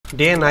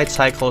Day and night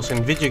cycles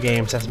in video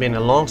games has been a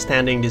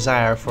long-standing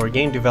desire for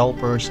game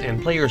developers and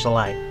players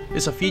alike.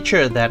 It's a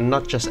feature that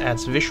not just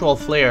adds visual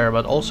flair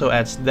but also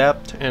adds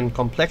depth and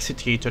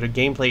complexity to the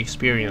gameplay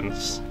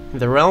experience. In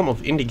the realm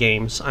of indie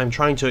games, I'm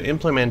trying to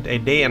implement a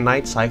day and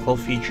night cycle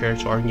feature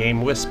to our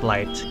game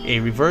Wisplight, a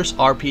reverse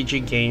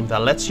RPG game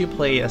that lets you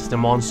play as the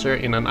monster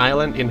in an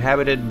island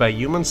inhabited by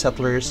human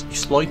settlers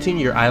exploiting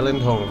your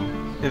island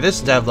home. In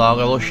this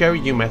devlog, I will share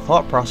with you my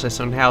thought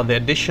process on how the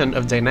addition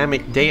of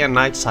dynamic day and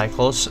night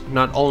cycles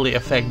not only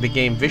affect the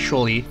game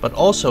visually, but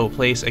also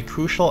plays a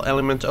crucial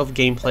element of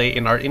gameplay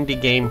in our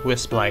indie game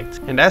Wisplight.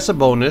 And as a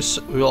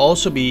bonus, we will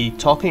also be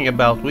talking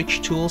about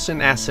which tools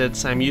and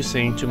assets I'm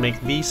using to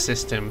make these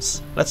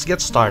systems. Let's get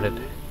started.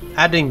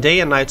 Adding day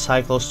and night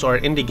cycles to our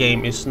indie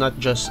game is not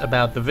just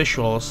about the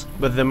visuals,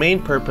 but the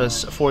main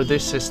purpose for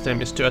this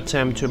system is to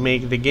attempt to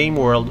make the game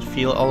world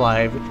feel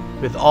alive,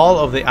 with all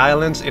of the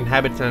island's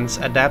inhabitants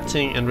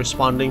adapting and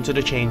responding to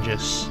the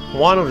changes.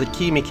 One of the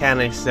key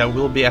mechanics that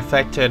will be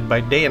affected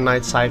by day and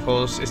night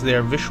cycles is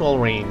their visual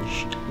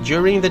range.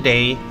 During the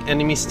day,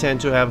 enemies tend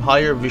to have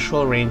higher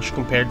visual range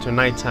compared to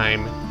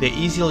nighttime. They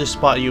easily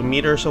spot you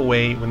meters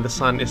away when the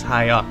sun is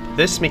high up.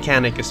 This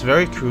mechanic is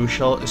very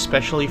crucial,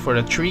 especially for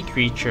the tree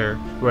creature,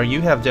 where you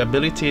have the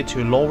ability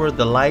to lower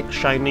the light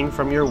shining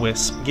from your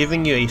wisp,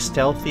 giving you a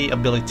stealthy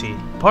ability.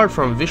 Apart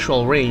from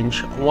visual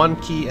range, one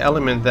key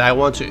element that I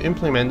want to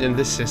implement in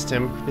this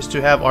system is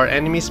to have our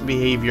enemies'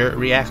 behavior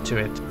react to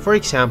it. For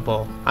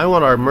example, I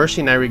want our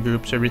mercenary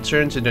group to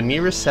return to the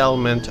nearest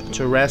settlement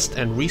to rest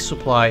and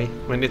resupply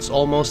when it's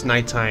almost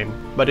nighttime.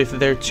 But if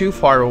they're too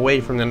far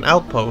away from an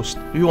outpost,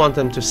 we want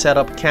them to set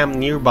up camp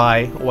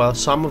nearby while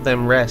some of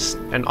them rest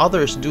and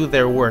others do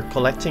their work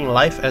collecting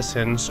life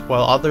essence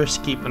while others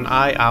keep an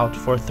eye out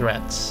for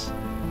threats.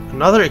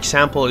 Another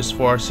example is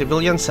for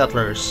civilian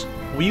settlers.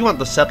 We want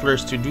the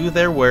settlers to do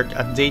their work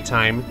at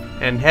daytime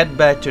and head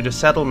back to the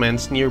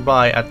settlements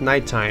nearby at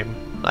nighttime.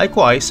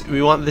 Likewise,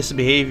 we want this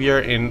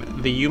behavior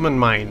in the human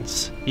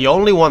mines. We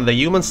only want the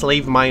human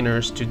slave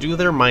miners to do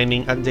their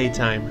mining at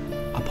daytime.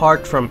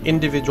 Apart from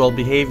individual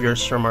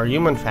behaviors from our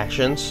human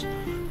factions,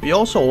 we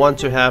also want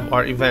to have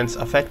our events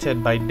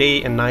affected by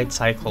day and night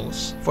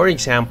cycles. For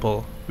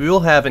example, we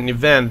will have an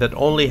event that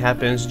only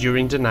happens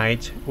during the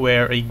night,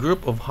 where a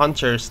group of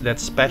hunters that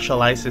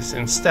specializes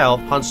in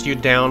stealth hunts you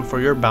down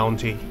for your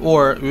bounty.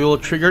 Or we will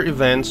trigger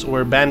events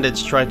where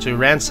bandits try to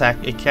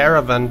ransack a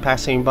caravan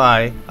passing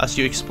by as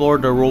you explore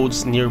the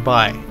roads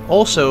nearby.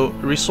 Also,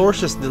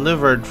 resources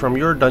delivered from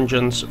your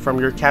dungeons from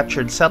your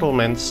captured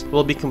settlements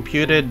will be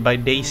computed by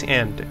day's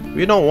end.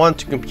 We don't want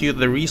to compute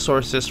the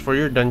resources for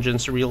your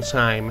dungeons real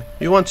time.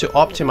 We want to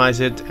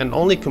optimize it and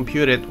only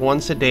compute it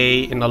once a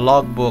day in a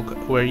logbook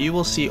where you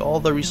will see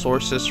all the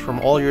resources from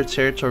all your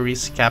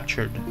territories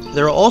captured.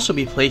 There will also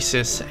be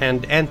places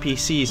and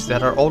NPCs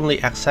that are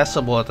only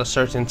accessible at a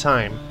certain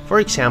time.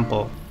 For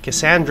example,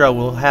 Cassandra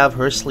will have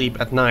her sleep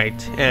at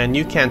night, and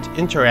you can't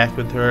interact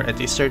with her at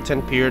a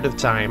certain period of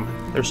time.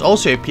 There's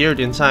also a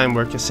period in time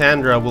where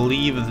Cassandra will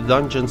leave the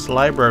dungeon's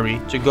library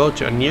to go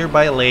to a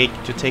nearby lake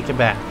to take a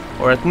bath.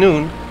 Or at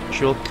noon,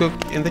 she will cook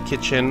in the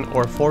kitchen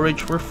or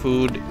forage for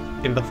food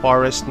in the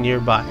forest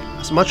nearby.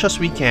 As much as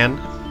we can,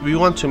 we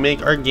want to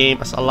make our game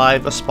as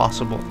alive as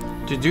possible.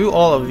 To do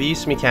all of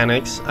these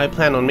mechanics, I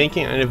plan on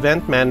making an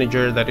event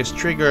manager that is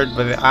triggered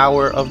by the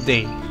hour of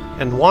day.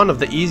 And one of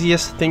the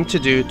easiest thing to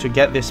do to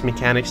get this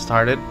mechanic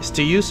started is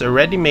to use a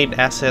ready-made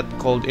asset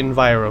called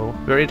Enviro,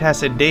 where it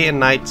has a day and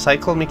night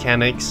cycle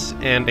mechanics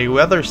and a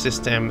weather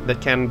system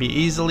that can be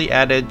easily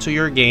added to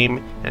your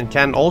game and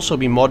can also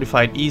be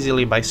modified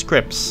easily by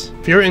scripts.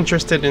 If you're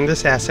interested in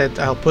this asset,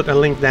 I'll put a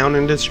link down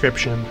in the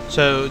description.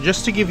 So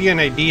just to give you an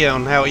idea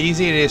on how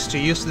easy it is to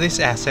use this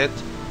asset,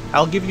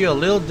 I'll give you a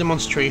little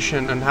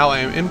demonstration on how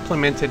I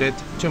implemented it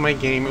to my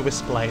game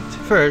Wisplight.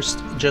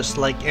 First, just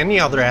like any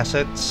other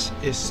assets,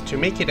 is to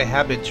make it a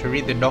habit to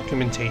read the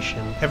documentation.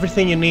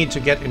 Everything you need to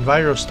get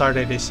Enviro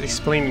started is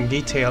explained in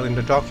detail in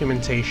the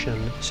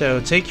documentation, so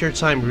take your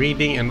time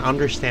reading and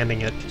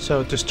understanding it.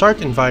 So to start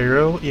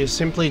Enviro, you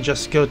simply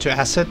just go to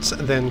Assets,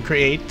 then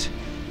Create,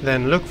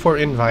 then look for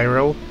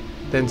Enviro,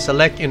 then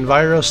select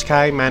Enviro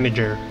Sky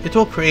Manager. It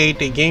will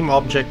create a game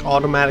object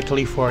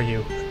automatically for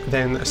you.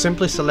 Then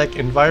simply select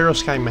Enviro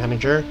Sky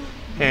Manager,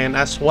 and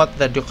as what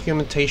the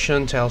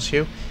documentation tells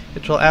you,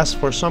 it will ask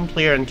for some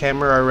player and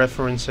camera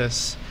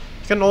references.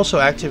 You can also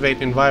activate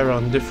Enviro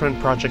on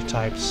different project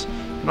types.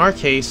 In our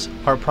case,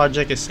 our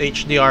project is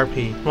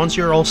HDRP. Once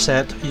you're all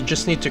set, you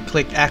just need to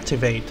click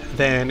Activate.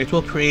 Then it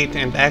will create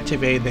and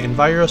activate the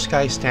Enviro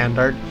Sky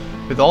Standard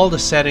with all the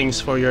settings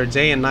for your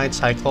day and night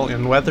cycle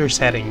and weather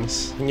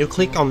settings. When you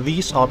click on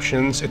these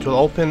options, it will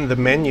open the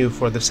menu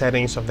for the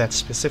settings of that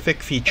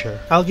specific feature.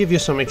 I'll give you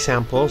some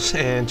examples,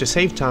 and to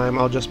save time,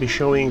 I'll just be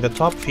showing the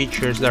top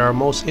features that are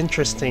most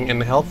interesting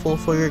and helpful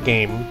for your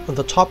game. On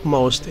the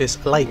topmost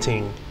is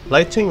lighting.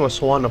 Lighting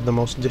was one of the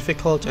most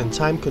difficult and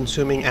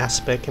time-consuming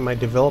aspects in my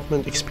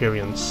development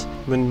experience.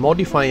 When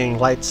modifying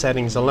light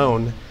settings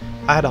alone,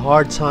 I had a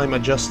hard time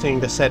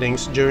adjusting the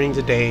settings during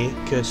the day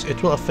because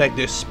it will affect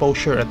the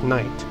exposure at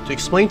night. To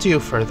explain to you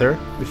further,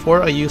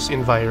 before I use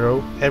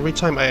Enviro, every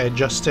time I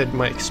adjusted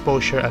my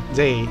exposure at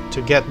day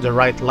to get the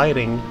right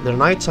lighting, the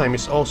nighttime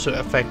is also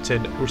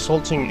affected,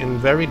 resulting in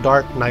very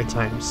dark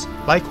nighttimes.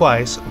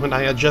 Likewise, when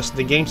I adjust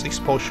the game's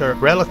exposure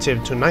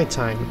relative to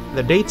nighttime,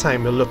 the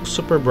daytime will look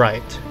super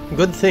bright.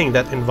 Good thing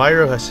that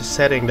Enviro has a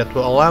setting that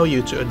will allow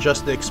you to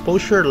adjust the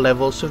exposure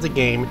levels of the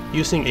game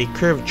using a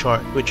curve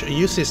chart, which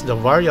uses the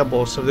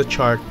variables of the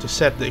chart to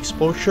set the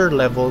exposure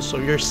levels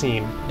of your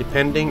scene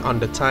depending on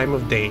the time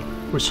of day,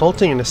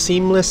 resulting in a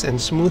seamless and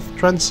smooth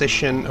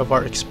transition of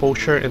our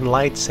exposure and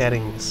light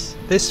settings.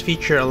 This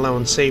feature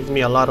alone saved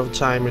me a lot of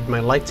time with my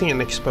lighting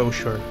and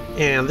exposure.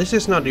 And this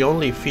is not the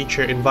only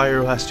feature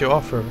Enviro has to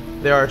offer.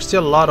 There are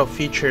still a lot of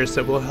features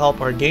that will help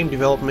our game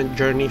development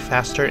journey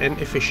faster and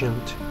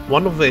efficient.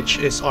 One of which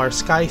is our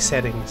sky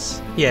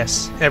settings.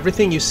 Yes,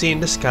 everything you see in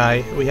the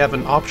sky, we have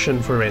an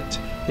option for it.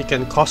 You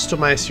can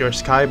customize your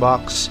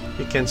skybox,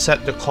 you can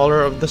set the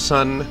color of the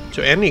sun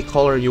to any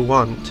color you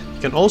want.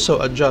 You can also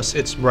adjust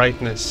its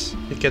brightness.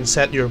 You can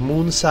set your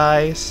moon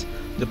size,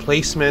 the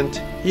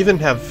placement, even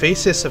have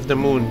faces of the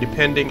moon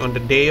depending on the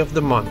day of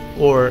the month,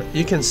 or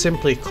you can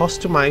simply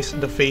customize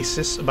the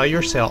faces by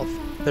yourself.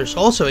 There's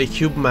also a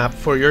cube map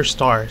for your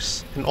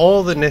stars, and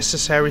all the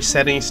necessary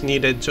settings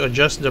needed to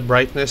adjust the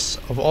brightness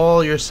of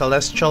all your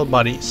celestial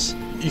bodies.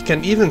 You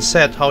can even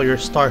set how your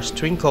stars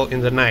twinkle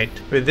in the night.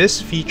 With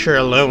this feature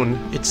alone,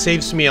 it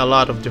saves me a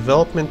lot of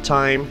development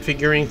time,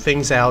 figuring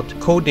things out,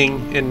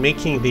 coding, and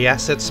making the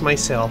assets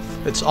myself.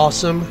 It's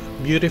awesome,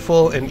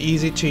 beautiful, and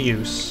easy to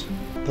use.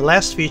 The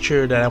last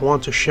feature that I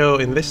want to show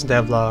in this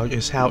devlog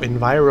is how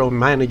Enviro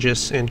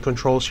manages and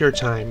controls your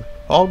time.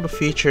 All the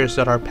features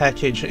that are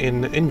packaged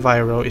in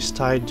Enviro is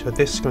tied to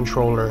this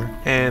controller,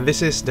 and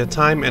this is the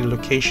time and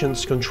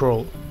locations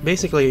control.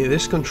 Basically,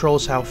 this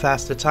controls how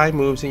fast the time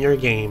moves in your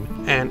game,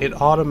 and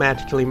it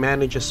automatically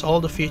manages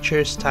all the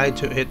features tied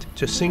to it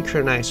to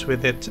synchronize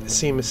with it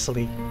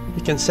seamlessly.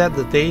 You can set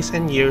the days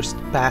and years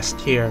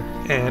passed here,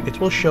 and it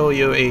will show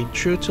you a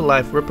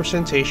true-to-life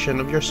representation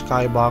of your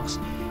skybox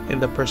in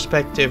the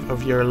perspective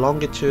of your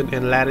longitude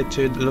and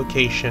latitude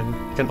location.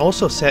 You can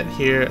also set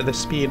here the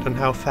speed on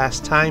how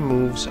fast time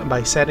moves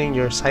by setting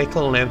your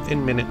cycle length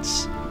in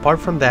minutes. Apart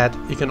from that,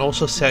 you can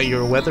also set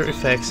your weather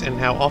effects and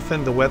how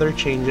often the weather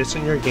changes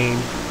in your game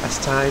as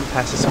time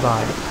passes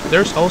by.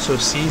 There's also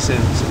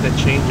seasons that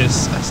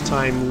changes as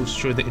time moves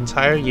through the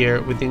entire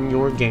year within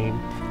your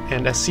game,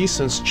 and as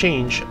seasons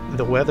change,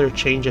 the weather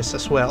changes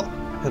as well.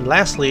 And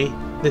lastly,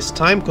 this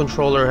time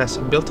controller has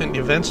a built-in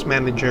events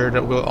manager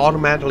that will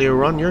automatically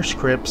run your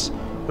scripts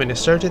when a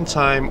certain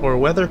time or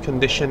weather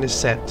condition is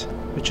set,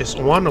 which is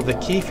one of the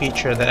key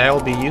features that I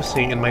will be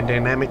using in my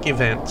dynamic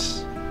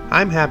events.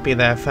 I'm happy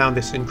that I found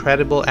this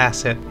incredible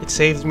asset. It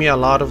saved me a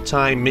lot of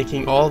time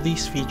making all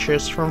these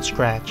features from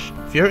scratch.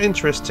 If you're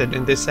interested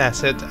in this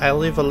asset, I'll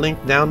leave a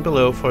link down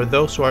below for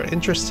those who are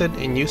interested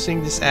in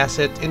using this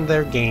asset in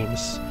their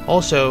games.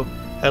 Also,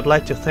 I'd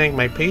like to thank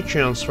my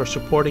Patreons for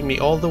supporting me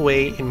all the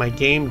way in my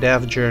game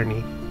dev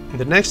journey. In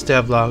the next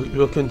devlog,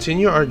 we'll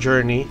continue our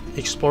journey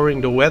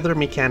exploring the weather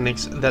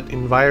mechanics that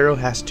Enviro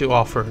has to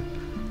offer.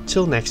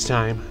 Till next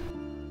time.